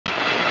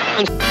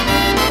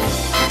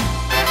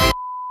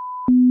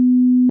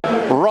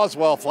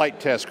Roswell Flight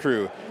Test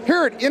Crew,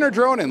 here at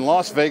InterDrone in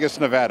Las Vegas,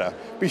 Nevada.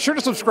 Be sure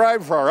to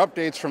subscribe for our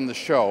updates from the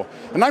show.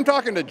 And I'm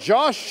talking to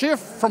Josh Schiff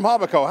from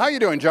Hobbico. How you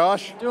doing,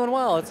 Josh? Doing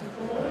well. It's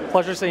a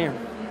pleasure seeing you.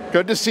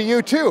 Good to see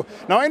you too.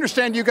 Now I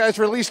understand you guys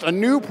released a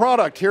new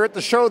product here at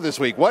the show this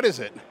week. What is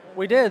it?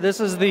 We did. This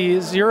is the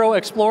Xiro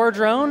Xplorer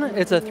drone.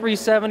 It's a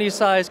 370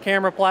 size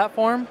camera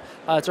platform.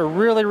 It's a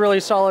really, really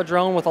solid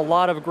drone with a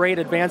lot of great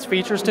advanced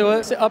features to it.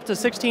 It's up to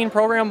 16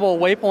 programmable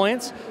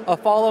waypoints, a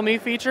follow me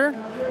feature.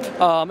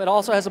 It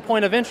also has a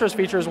point of interest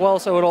feature as well,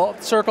 so it'll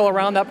circle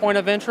around that point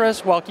of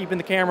interest while keeping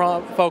the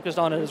camera focused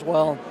on it as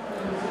well.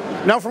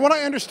 Now, from what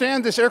I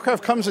understand, this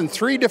aircraft comes in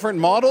 3 different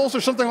models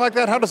or something like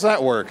that. How does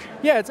that work?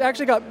 Yeah, it's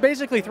actually got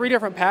basically 3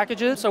 different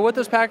packages. So with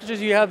those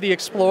packages, you have the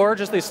Explorer,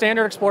 just the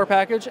standard Explorer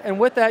package, and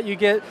with that you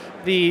get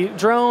the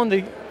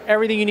drone,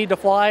 everything you need to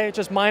fly,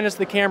 just minus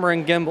the camera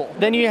and gimbal.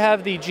 Then you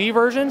have the G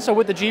version. So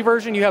with the G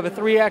version, you have a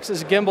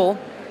 3-axis gimbal,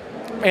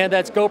 and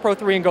that's GoPro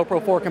 3 and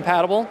GoPro 4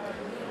 compatible.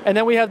 And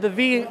then we have the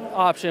V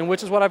option,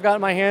 which is what I've got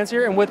in my hands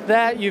here, and with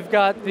that you've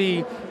got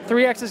the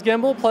 3-axis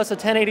gimbal plus a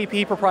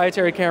 1080p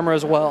proprietary camera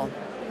as well.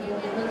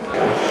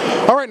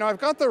 All right, now I've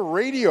got the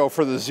radio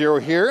for the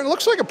Xiro here, and it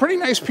looks like a pretty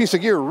nice piece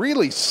of gear,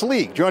 really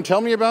sleek. Do you want to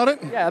tell me about it?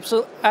 Yeah,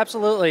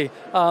 absolutely.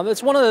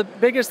 It's one of the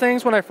biggest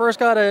things when I first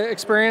got to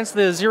experience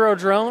the Xiro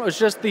drone. It was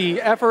just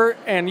the effort,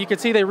 and you could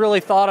see they really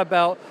thought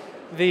about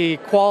the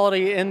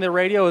quality in the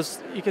radio.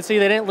 You can see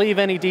they didn't leave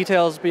any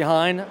details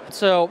behind.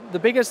 So the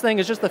biggest thing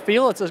is just the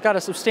feel. It's got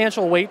a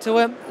substantial weight to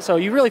it, so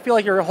you really feel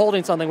like you're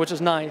holding something, which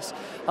is nice.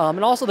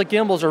 And also the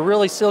gimbals are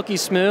really silky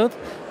smooth.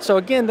 So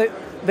again,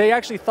 they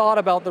actually thought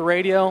about the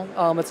radio.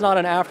 It's not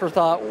an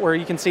afterthought where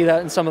you can see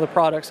that in some of the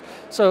products.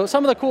 So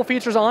some of the cool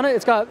features on it,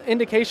 it's got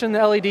indication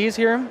LEDs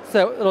here,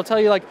 so it'll tell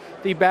you like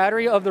the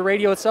battery of the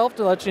radio itself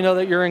to let you know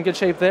that you're in good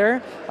shape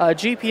there.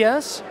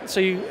 GPS, so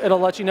it'll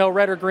let you know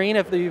red or green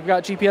if you've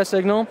got GPS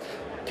signal.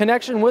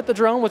 Connection with the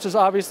drone, which is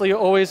obviously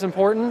always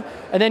important,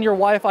 and then your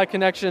Wi-Fi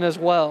connection as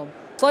well.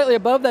 Slightly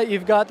above that,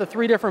 you've got the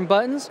 3 different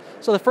buttons.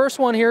 So the first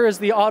one here is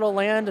the auto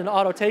land and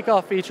auto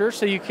takeoff feature.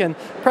 So you can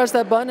press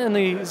that button and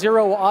the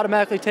Xiro will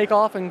automatically take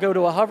off and go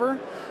to a hover.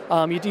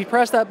 You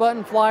depress that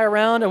button, fly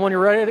around, and when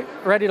you're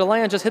ready to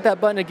land, just hit that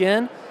button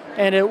again,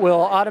 and it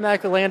will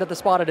automatically land at the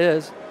spot it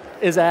is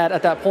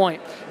at that point.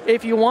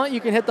 If you want,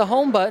 you can hit the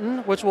home button,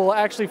 which will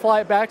actually fly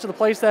it back to the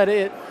place that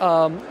the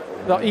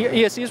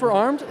ESCs were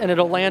armed, and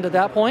it'll land at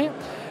that point.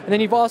 And then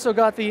you've also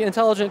got the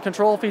intelligent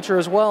control feature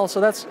as well.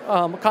 So that's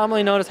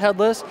commonly known as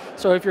headless.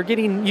 So if you're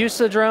getting used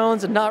to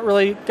drones and not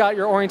really got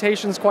your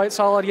orientations quite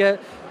solid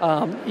yet,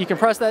 you can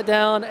press that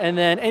down, and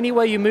then any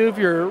way you move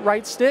your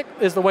right stick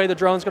is the way the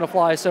drone's going to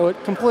fly. So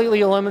it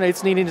completely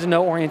eliminates needing to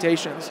know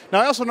orientations.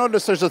 Now I also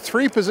noticed there's a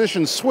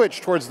 3-position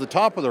switch towards the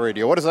top of the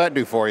radio. What does that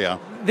do for you?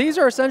 These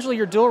are essentially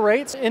your dual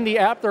rates. In the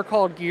app, they're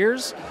called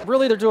gears.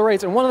 Really, they're dual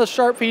rates. And one of the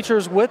sharp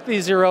features with the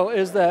Xiro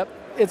is that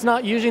it's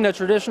not using a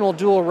traditional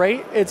dual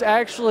rate. It's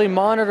actually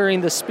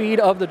monitoring the speed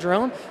of the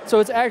drone. So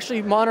it's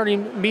actually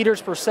monitoring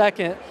meters per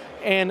second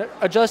and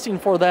adjusting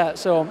for that.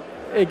 So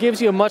it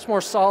gives you a much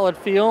more solid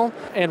feel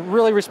and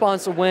really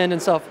responds to wind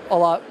and stuff a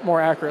lot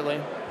more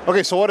accurately.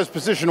 Okay, so what does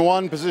position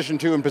 1, position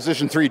 2, and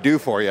position 3 do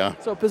for you?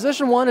 So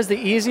position 1 is the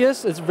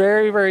easiest. It's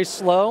very, very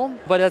slow,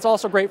 but it's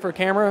also great for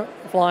camera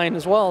flying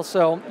as well.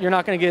 So you're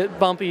not going to get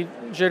bumpy,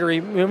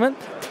 jittery movement.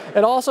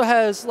 It also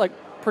has like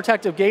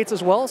protective gates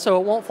as well, so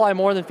it won't fly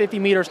more than 50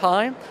 meters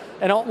high,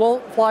 and it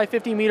won't fly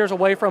 50 meters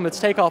away from its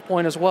takeoff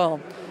point as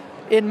well.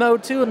 In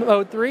mode 2 and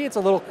mode 3, it's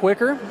a little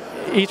quicker,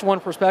 each one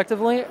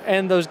respectively,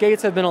 and those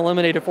gates have been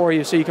eliminated for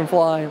you so you can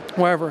fly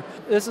wherever.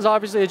 This is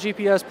obviously a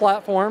GPS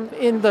platform.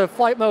 In the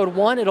flight mode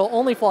 1, it'll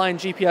only fly in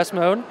GPS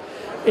mode.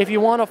 If you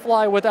want to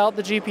fly without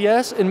the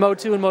GPS, in mode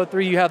 2 and mode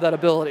 3, you have that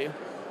ability.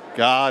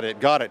 Got it,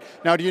 got it.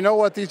 Now, do you know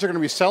what these are going to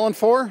be selling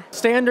for?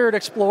 Standard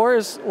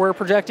Explorers, we're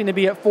projecting to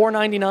be at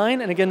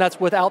 $499, and again, that's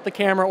without the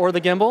camera or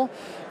the gimbal.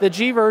 The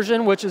G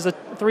version, which is a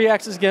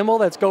 3-axis gimbal,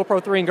 that's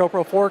GoPro 3 and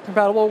GoPro 4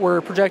 compatible,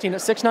 we're projecting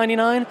at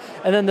 $699,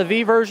 and then the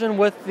V version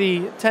with the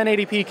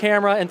 1080p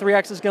camera and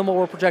 3-axis gimbal,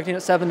 we're projecting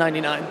at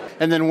 $799.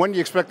 And then when do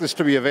you expect this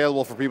to be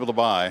available for people to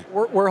buy?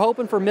 We're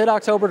hoping for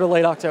mid-October to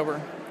late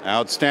October.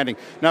 Outstanding.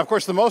 Now, of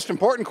course, the most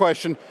important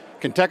question,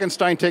 can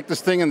Techenstein take this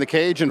thing in the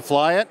cage and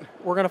fly it?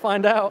 We're going to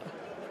find out.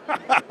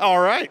 All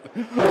right.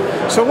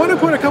 So I want to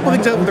point a couple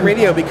things out with the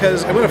radio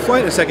because I'm going to fly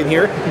it in a second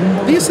here.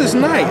 This is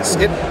nice.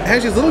 It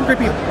has these little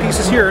grippy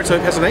pieces here, so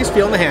it has a nice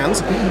feel in the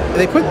hands. And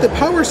they put the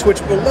power switch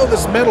below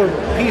this metal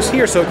piece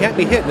here so it can't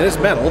be hit, and it is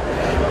metal.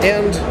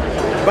 And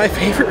my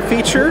favorite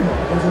feature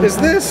is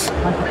this.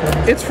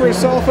 It's for a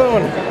cell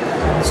phone.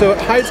 So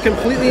it hides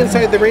completely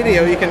inside the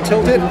radio. You can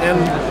tilt it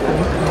and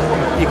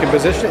you can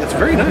position it. It's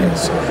very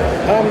nice.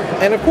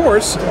 And of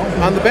course,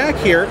 on the back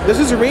here, this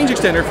is a range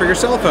extender for your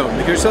cell phone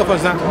because your cell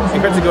phone's not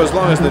expected to go as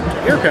long as the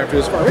aircraft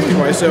is far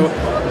range-wise. So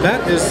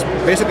that is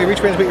basically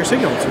retransmit your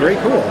signal. It's very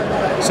cool.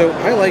 So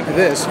I like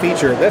this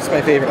feature. That's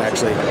my favorite,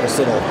 actually. This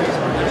little.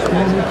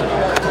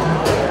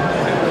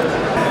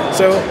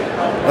 So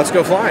let's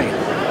go flying.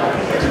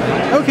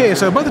 Okay,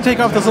 so about to take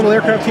off this little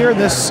aircraft here,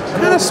 this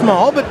kind of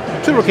small but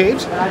suitable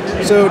cage.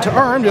 So to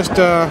arm, just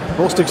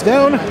roll sticks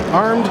down,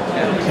 armed,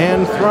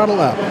 and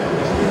throttle up.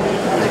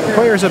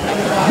 Requires a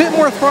bit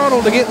more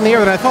throttle to get in the air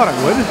than I thought it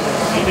would.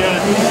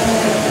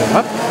 Go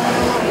up.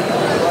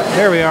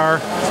 There we are.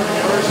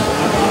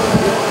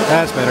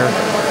 That's better.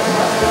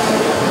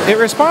 It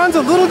responds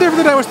a little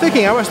different than I was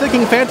thinking. I was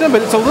thinking Phantom,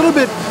 but it's a little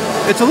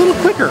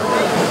quicker.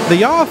 The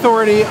yaw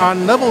authority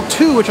on level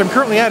 2, which I'm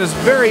currently at, is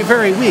very,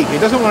 very weak. It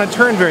doesn't want to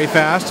turn very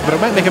fast, but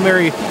it might make a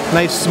very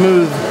nice,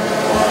 smooth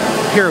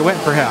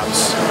pirouette,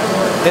 perhaps.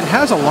 It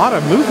has a lot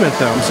of movement,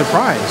 though. I'm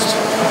surprised.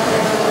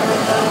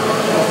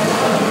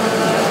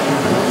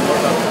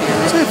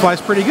 So it flies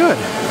pretty good.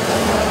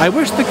 I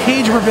wish the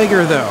cage were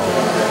bigger, though,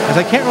 as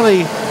I can't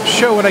really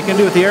show what I can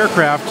do with the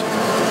aircraft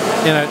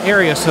in an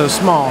area so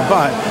small,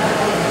 but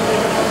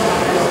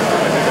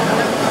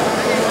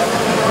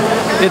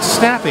it's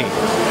snappy.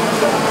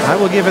 I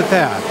will give it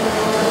that.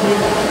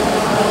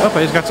 Oh,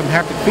 I just got some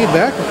haptic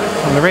feedback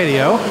on the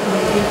radio.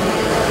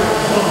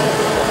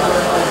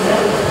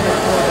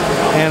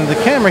 And the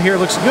camera here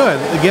looks good.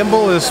 The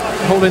gimbal is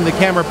holding the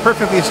camera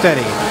perfectly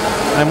steady.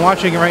 I'm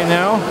watching it right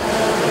now,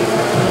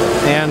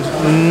 and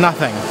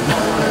nothing.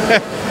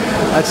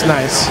 That's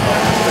nice.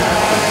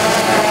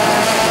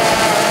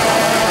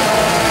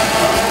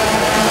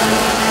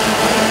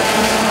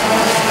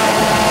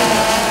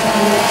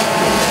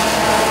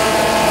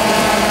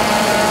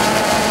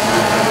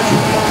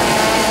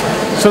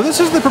 So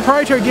this is the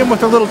proprietary gimbal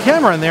with a little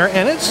camera in there,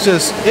 and it's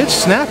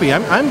snappy.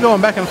 I'm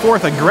going back and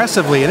forth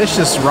aggressively, and it's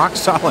just rock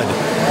solid.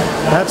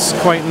 That's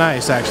quite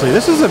nice, actually.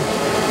 This is a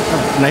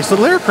nice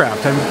little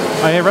aircraft.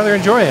 I rather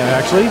enjoy it,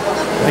 actually.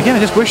 Again, I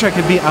just wish I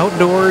could be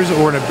outdoors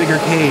or in a bigger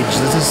cage.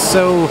 This is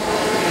so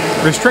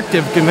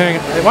restrictive.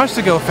 It wants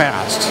to go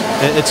fast.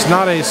 It's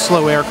not a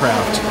slow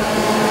aircraft.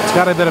 It's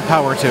got a bit of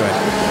power to it.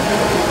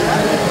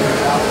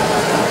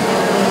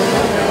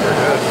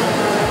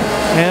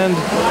 And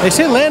they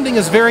say landing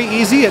is very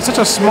easy. It's such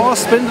a small,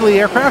 spindly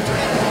aircraft.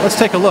 Let's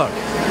take a look.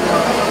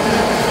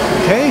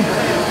 Okay,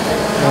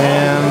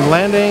 and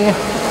landing.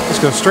 Let's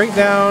go straight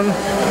down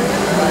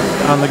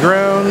on the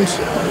ground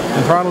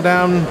and throttle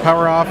down,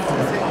 power off.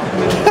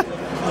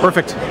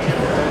 Perfect.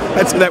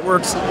 That's how that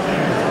works.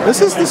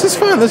 This is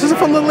fun. This is a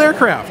fun little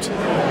aircraft.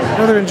 I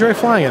rather enjoy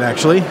flying it,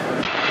 actually.